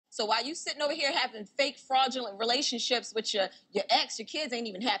So while you sitting over here having fake fraudulent relationships with your ex, your kids ain't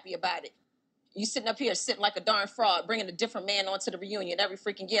even happy about it. You sitting up here sitting like a darn fraud, bringing a different man onto the reunion every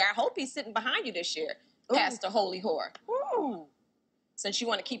freaking year. I hope he's sitting behind you this year, Pastor Holy Whore. Ooh. Since you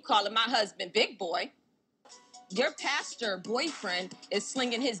want to keep calling my husband Big Boy, your pastor boyfriend is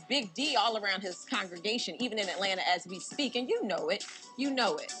slinging his big D all around his congregation, even in Atlanta as we speak, and you know it. You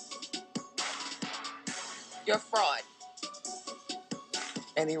know it. You're a fraud.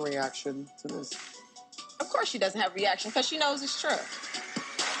 Any reaction to this? Of course she doesn't have a reaction because she knows it's true.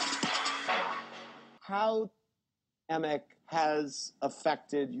 How Emic has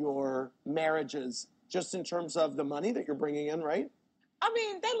affected your marriages, just in terms of the money that you're bringing in, right? I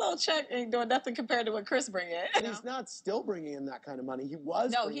mean, that little check ain't doing nothing compared to what Chris bring in. And he's not still bringing in that kind of money. He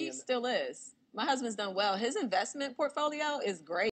was. No, he still is. My husband's done well. His investment portfolio is great.